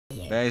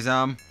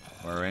Basom,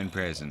 we're in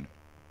prison.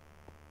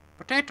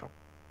 Potato.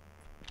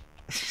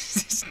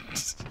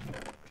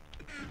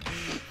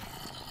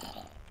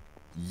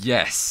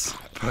 Yes,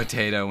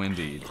 potato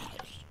indeed.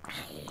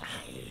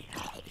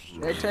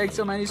 They take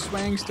so many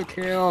swings to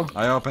kill.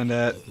 I opened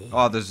it.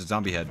 Oh, there's a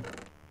zombie head.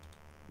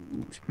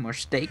 Ooh, more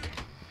steak.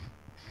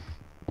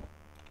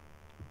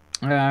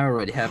 I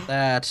already have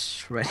that.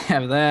 Already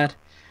have that.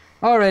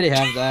 Already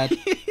have that.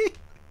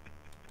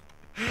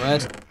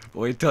 What?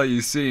 Wait till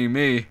you see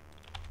me.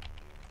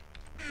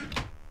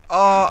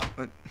 Oh,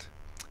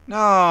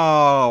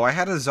 no! I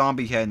had a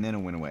zombie head and then it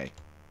went away.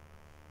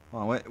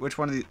 Oh, which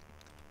one of these?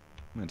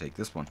 I'm gonna take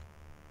this one.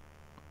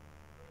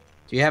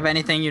 Do you have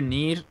anything you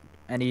need?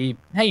 Any?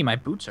 Hey, my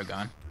boots are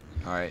gone.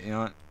 All right, you know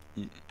what?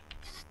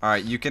 All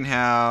right, you can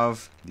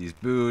have these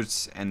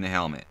boots and the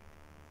helmet.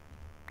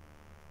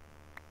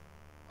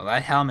 Well,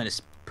 that helmet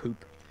is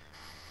poop.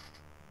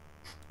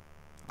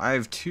 I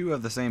have 2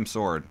 of the same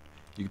sword.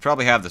 You could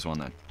probably have this one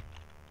then.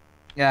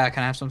 Yeah,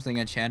 can I have something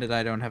enchanted?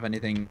 I don't have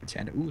anything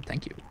enchanted. Ooh,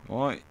 thank you.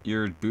 Well,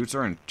 your boots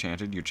are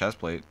enchanted. Your chest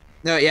plate.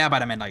 No, yeah,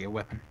 but I meant like a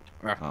weapon.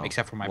 Or, Oh,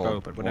 except for my well, bow,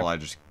 but whatever. Well, I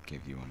just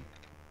gave you one.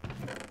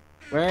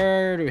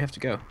 Where do we have to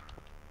go?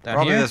 Down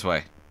Probably here? this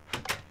way.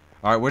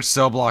 All right, which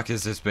cell block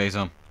is this,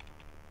 Basom?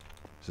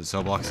 Is it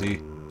cell block C?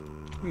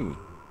 Ooh.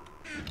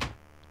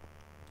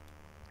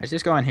 Let's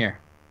just go in here.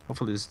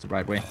 Hopefully this is the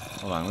right way.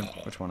 Hold on,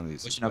 which one of these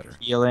is Pushing up better?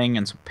 healing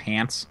and some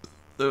pants.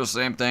 They're the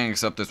same thing,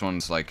 except this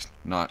one's like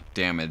not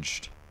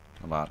damaged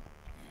a lot.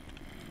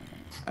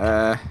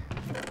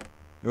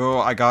 Oh,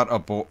 I got a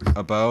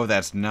bow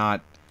that's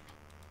not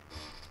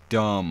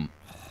dumb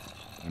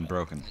and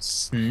broken.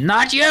 It's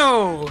not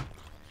you!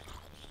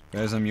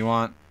 Basom, you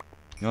want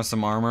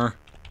some armor?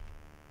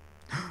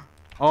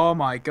 Oh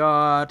my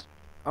god.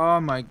 Oh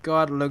my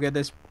god, look at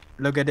this.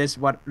 Look at this.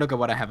 Look at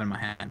what I have in my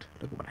hand.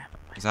 Look at what I have in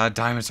my hand. Is that a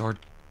diamond sword?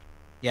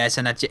 Yeah, it's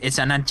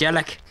an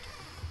angelic.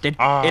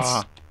 Ah.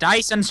 It's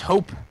Dyson's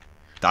hope.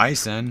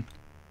 Dyson?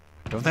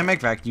 Don't they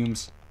make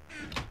vacuums?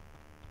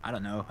 I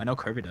don't know. I know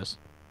Kirby does.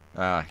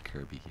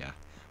 Kirby, yeah.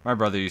 My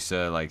brother used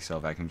to like sell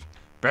vacuums.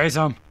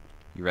 Basom,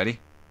 you ready?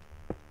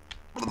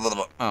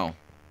 Oh.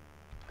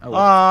 Oh,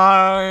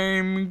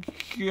 I'm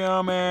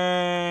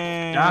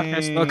coming.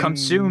 darkness will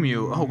consume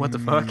you. Oh, what the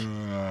fuck?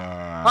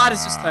 Oh,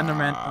 this is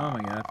Slenderman. Oh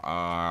my god.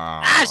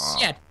 Ah,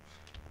 shit!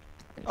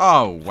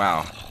 Oh,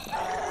 wow.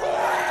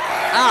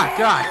 Ah,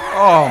 god.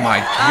 Oh my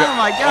god. Oh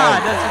my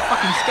god, that's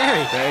fucking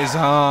scary.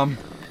 Basom.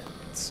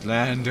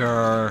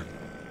 Slender.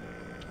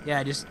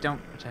 Yeah, just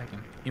don't attack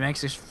him. He makes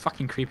this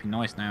fucking creepy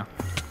noise now.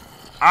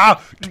 Ah!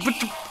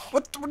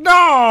 What?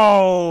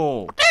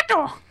 No!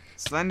 Potato!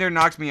 Slender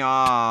knocked me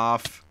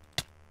off.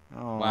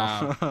 Oh.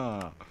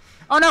 Wow.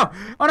 Oh no!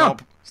 Oh no!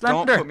 Don't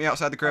Slender! put me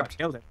outside the Oh, crypt.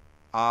 killed it.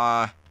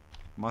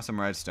 Want some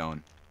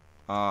redstone.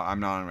 I'm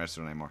not on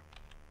redstone anymore.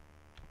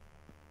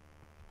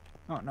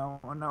 Oh no!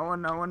 Oh no! Oh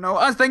no! Oh no!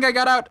 I think I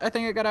got out! I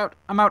think I got out!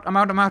 I'm out! I'm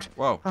out! I'm out!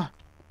 Whoa.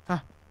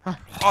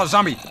 Oh,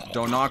 zombie!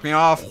 Don't knock me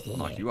off. I'll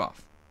knock you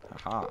off.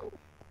 Haha.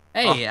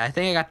 Hey, I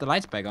think I got the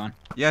lights back on.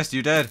 Yes,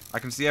 you did. I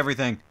can see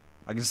everything.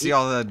 I can see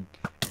all the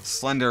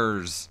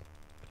slenders.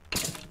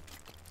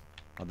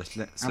 All the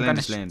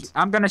slends.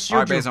 I'm gonna shoot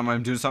Alright, you. Basom,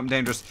 I'm doing something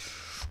dangerous.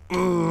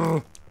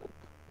 Ooh.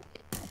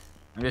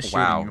 I'm just shooting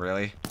Wow, you.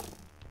 really?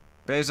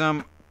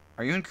 Basom,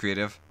 are you in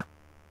creative?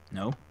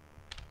 No.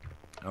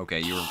 Okay,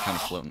 you were kind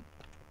of floating.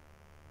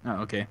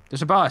 Oh, okay.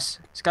 There's a boss.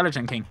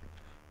 Skeleton King.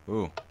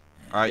 Ooh.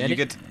 Alright, Get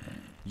you it?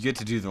 get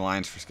to do the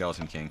lines for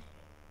Skeleton King.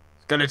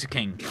 Skeleton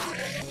King.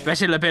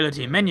 Special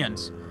ability,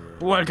 minions.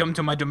 Welcome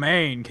to my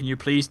domain. Can you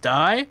please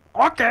die?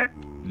 Okay.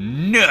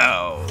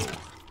 No!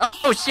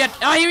 Oh shit!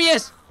 Oh, here he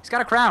is! He's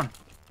got a crown.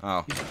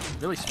 Oh. He's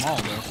really small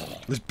though.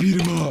 Let's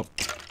beat him up!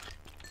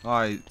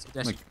 Oh,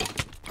 This-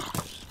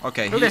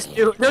 okay, Look at this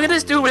dude! Look at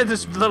this dude with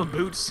his little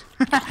boots.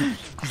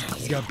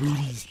 he's got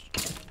booties.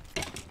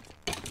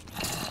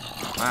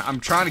 I'm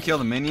trying to kill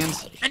the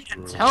minions.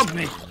 Minions, help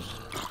me!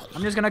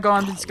 I'm just gonna go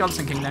on the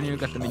Skeleton King. Then you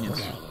got the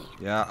minions.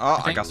 Yeah.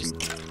 Oh, I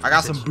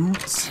got some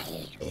boots.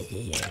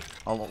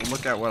 I'll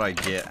look at what I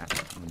get.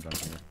 I'm done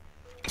here.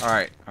 All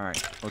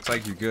right. Looks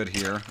like you're good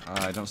here.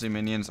 I don't see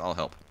minions. I'll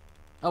help.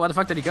 Oh, where the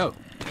fuck did he go?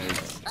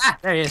 Ah,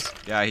 there he is.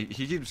 Yeah, he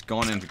keeps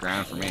going into the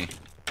ground for me.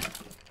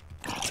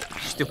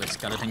 Stupid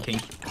Skeleton King.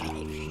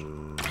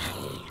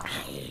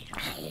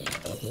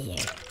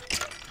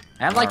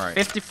 I have like Alright.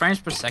 50 frames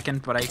per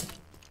second, but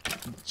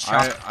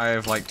I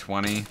have like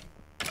 20,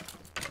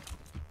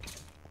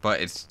 but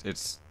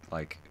it's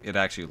like it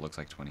actually looks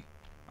like 20.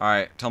 All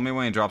right, tell me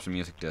when he drops a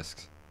music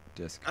disc.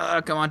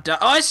 come on,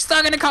 oh, he's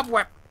stuck in a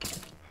cobweb.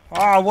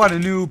 Oh, what a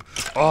noob!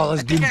 Oh, I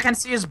let's do. think I can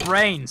see his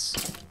brains.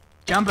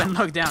 Jump and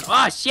look down.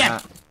 Oh shit! Uh,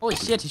 Holy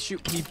shit!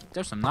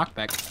 There's some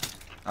knockback.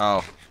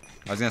 Oh,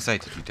 I was gonna say,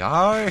 did you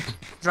die?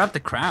 Drop the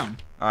crown.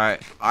 All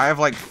right, I have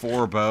like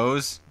 4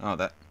 bows. Oh,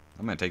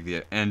 I'm gonna take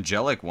the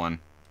angelic one.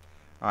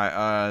 All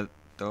right,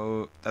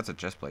 though that's a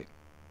chest plate,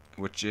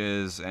 which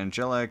is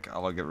angelic.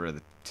 I'll get rid of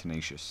the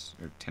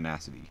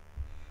tenacity.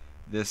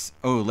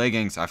 Oh,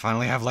 leggings. I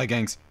finally have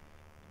leggings.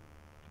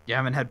 You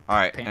haven't had.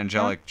 Alright, paint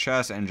angelic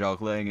chest, angelic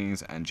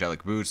leggings,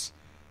 angelic boots,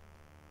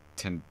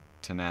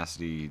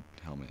 tenacity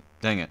helmet.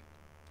 Dang it.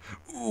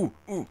 Ooh,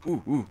 ooh,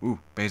 ooh, ooh, ooh.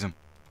 Basom.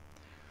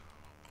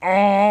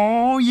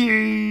 Oh,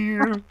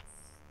 yeah. on?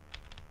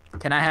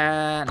 Can I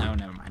have? No,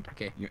 never mind.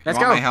 Okay, You let's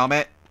want go. my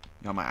helmet?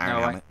 You want my iron No,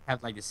 helmet? I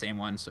have like the same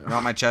one. So. You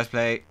want my chest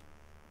plate?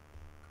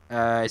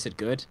 Is it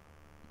good?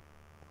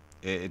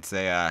 It's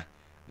a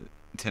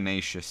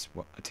tenacity.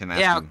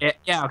 Yeah. Okay.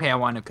 Yeah. Okay. I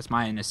want it because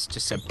mine is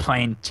just a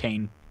plain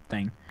chain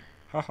thing.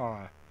 Haha.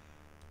 I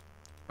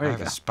Where you have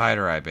go? a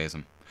spider eye,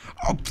 Basom.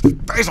 Oh,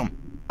 Basom!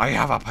 I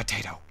have a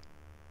potato.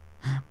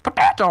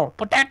 Potato,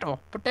 potato,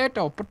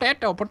 potato,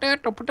 potato,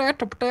 potato,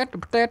 potato, potato,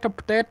 potato,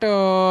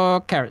 potato,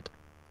 carrot.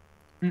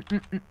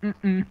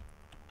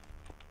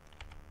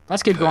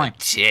 Let's keep going.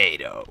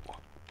 Potato.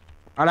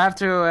 I'll have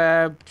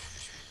to,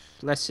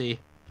 let's see.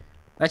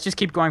 Let's just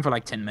keep going for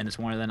like 10 minutes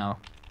more, then I'll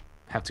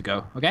have to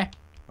go, okay?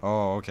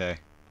 Oh, okay.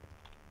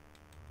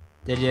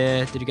 Did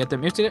you get the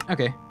music?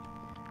 Okay.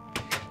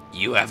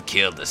 You have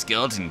killed the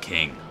Skeleton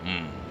King.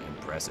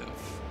 Impressive,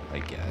 I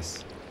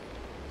guess.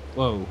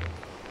 Whoa.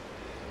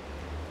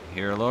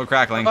 Hear a little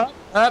crackling. Up.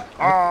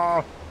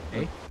 Oh.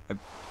 Okay. There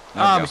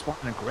Oh, we we go. spawned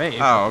in a grave.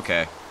 Oh,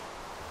 okay.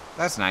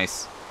 That's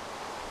nice.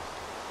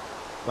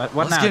 What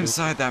Let's now? get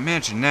inside that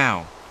mansion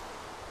now.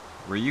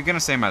 Were you gonna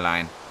say my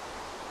line?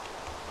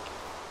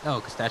 No,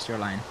 because that's your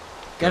line.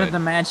 Get Good. in the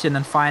mansion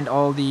and find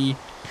all the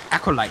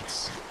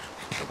acolytes.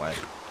 The what?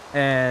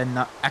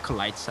 Not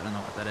acolytes. I don't know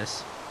what that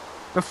is.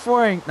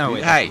 Before, no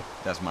wait. Hey,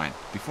 that's mine.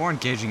 Before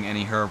engaging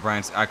any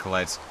Herobrine's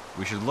acolytes,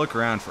 we should look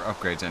around for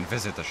upgrades and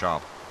visit the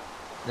shop.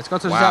 Let's go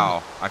to the Wow,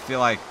 shop. I feel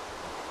like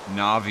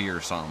Navi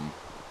or something.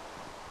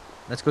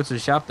 Let's go to the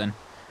shop then.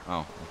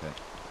 Oh, okay.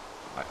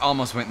 I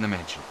almost went in the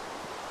mansion.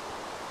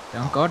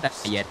 Don't go there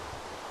yet.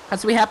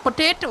 Cause we have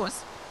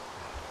potatoes.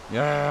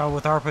 Yeah,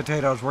 with our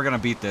potatoes, we're gonna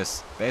beat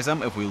this.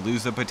 Basom, if we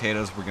lose the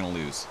potatoes, we're gonna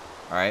lose.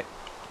 Alright?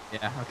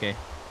 Yeah. Okay.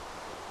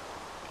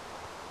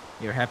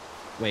 You're happy.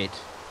 Wait.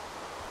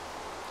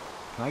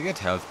 Can I get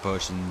health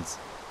potions?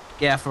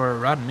 Yeah, for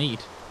rotten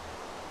meat.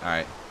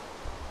 Alright.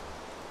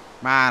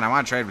 Man, I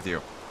want to trade with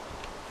you.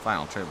 Fine,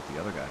 I'll trade with the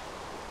other guy.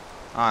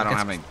 Oh, I don't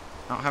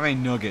have any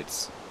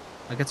nuggets.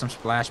 I'll get some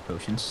splash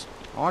potions.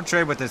 I want to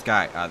trade with this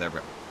guy. Ah, there we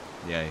go.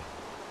 Yay.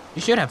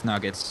 You should have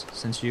nuggets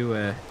since you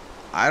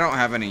I don't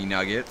have any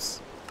nuggets.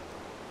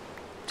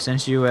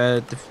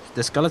 the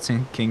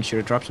skeleton king should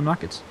have dropped some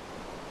nuggets.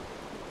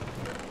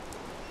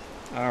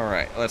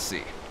 Alright, let's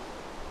see.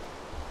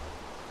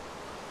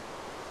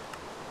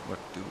 What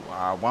do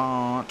I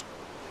want?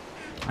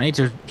 I need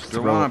to Do I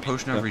throw. want a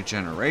potion of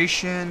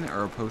regeneration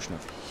or a potion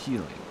of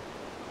healing?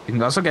 You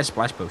can also get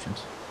splash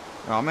potions.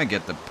 Oh, I'm gonna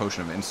get the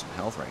potion of instant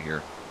health right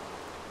here.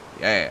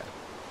 Yeah.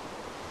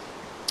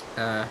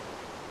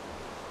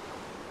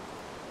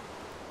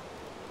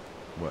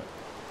 What?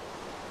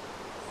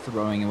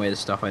 Throwing away the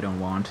stuff I don't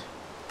want.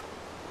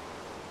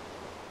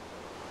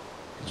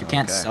 'Cause you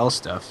can't Okay. sell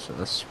stuff, so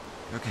that's.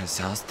 You're gonna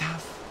sell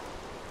stuff?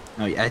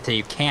 No, I tell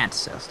you can't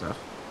sell stuff.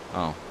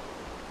 Oh.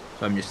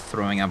 So I'm just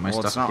throwing out my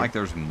Well, stuff. it's not here. like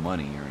there's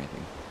money or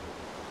anything.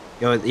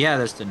 Yo, yeah,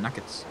 there's the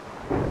nuggets.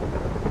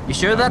 You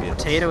sure that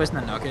Nuggets. potato isn't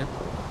a nugget?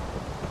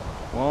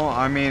 Well,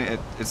 I mean,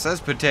 it says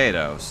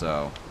potato,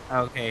 so.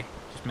 Okay,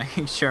 just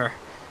making sure.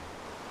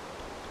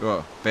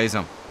 Oh,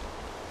 Basom.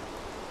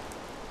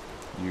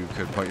 You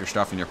could put your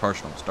stuff in your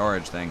personal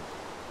storage thing.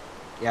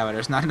 Yeah, but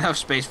there's not enough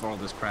space for all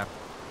this crap.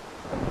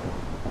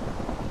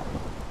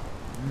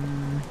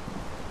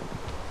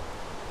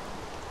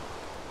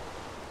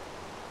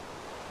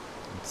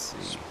 Let's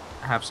see.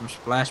 I have some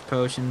splash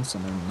potions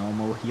and a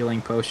normal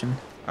healing potion.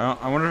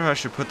 I wonder if I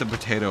should put the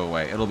potato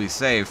away. It'll be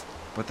safe,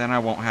 but then I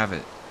won't have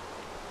it.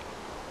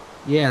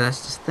 Yeah,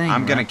 that's the thing.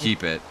 I'm gonna right?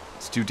 keep it.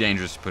 It's too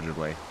dangerous to put it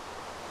away.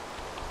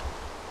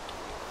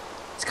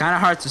 It's kind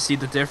of hard to see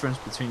the difference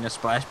between a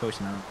splash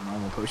potion and a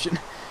normal potion.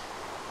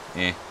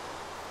 Eh. It's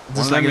One just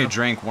of them like you a-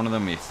 drink, one of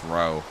them you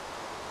throw.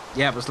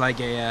 Yeah, it was like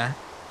a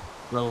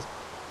little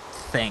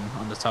thing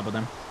on the top of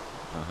them.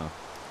 Uh-huh.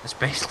 It's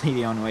basically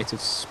the only way to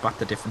spot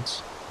the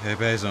difference. Hey,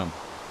 Basom.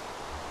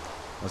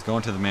 Let's go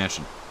into the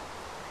mansion.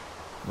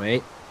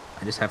 Wait,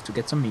 I just have to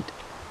get some meat.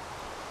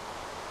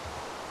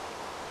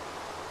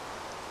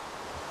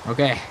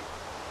 Okay.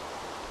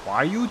 Why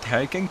are you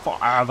taking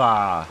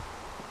forever?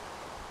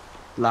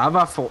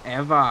 Lava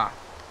forever.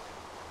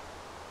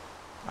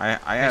 I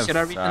have. Should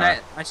I read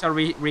I shall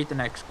read the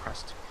next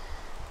quest.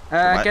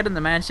 What? Get in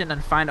the mansion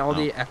and find all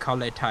the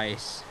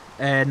acolytes.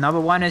 Number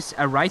 1 is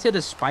arrive at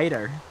a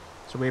spider.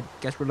 So we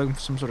guess we're looking for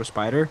some sort of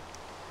spider.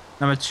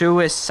 Number 2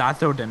 is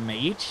Sato the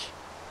mage.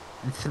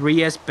 And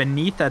 3 is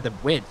Benita the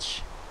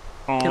witch.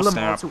 Oh,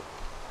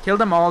 Kill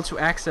them all to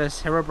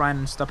access Herobrine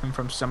and stop him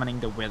from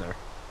summoning the Wither.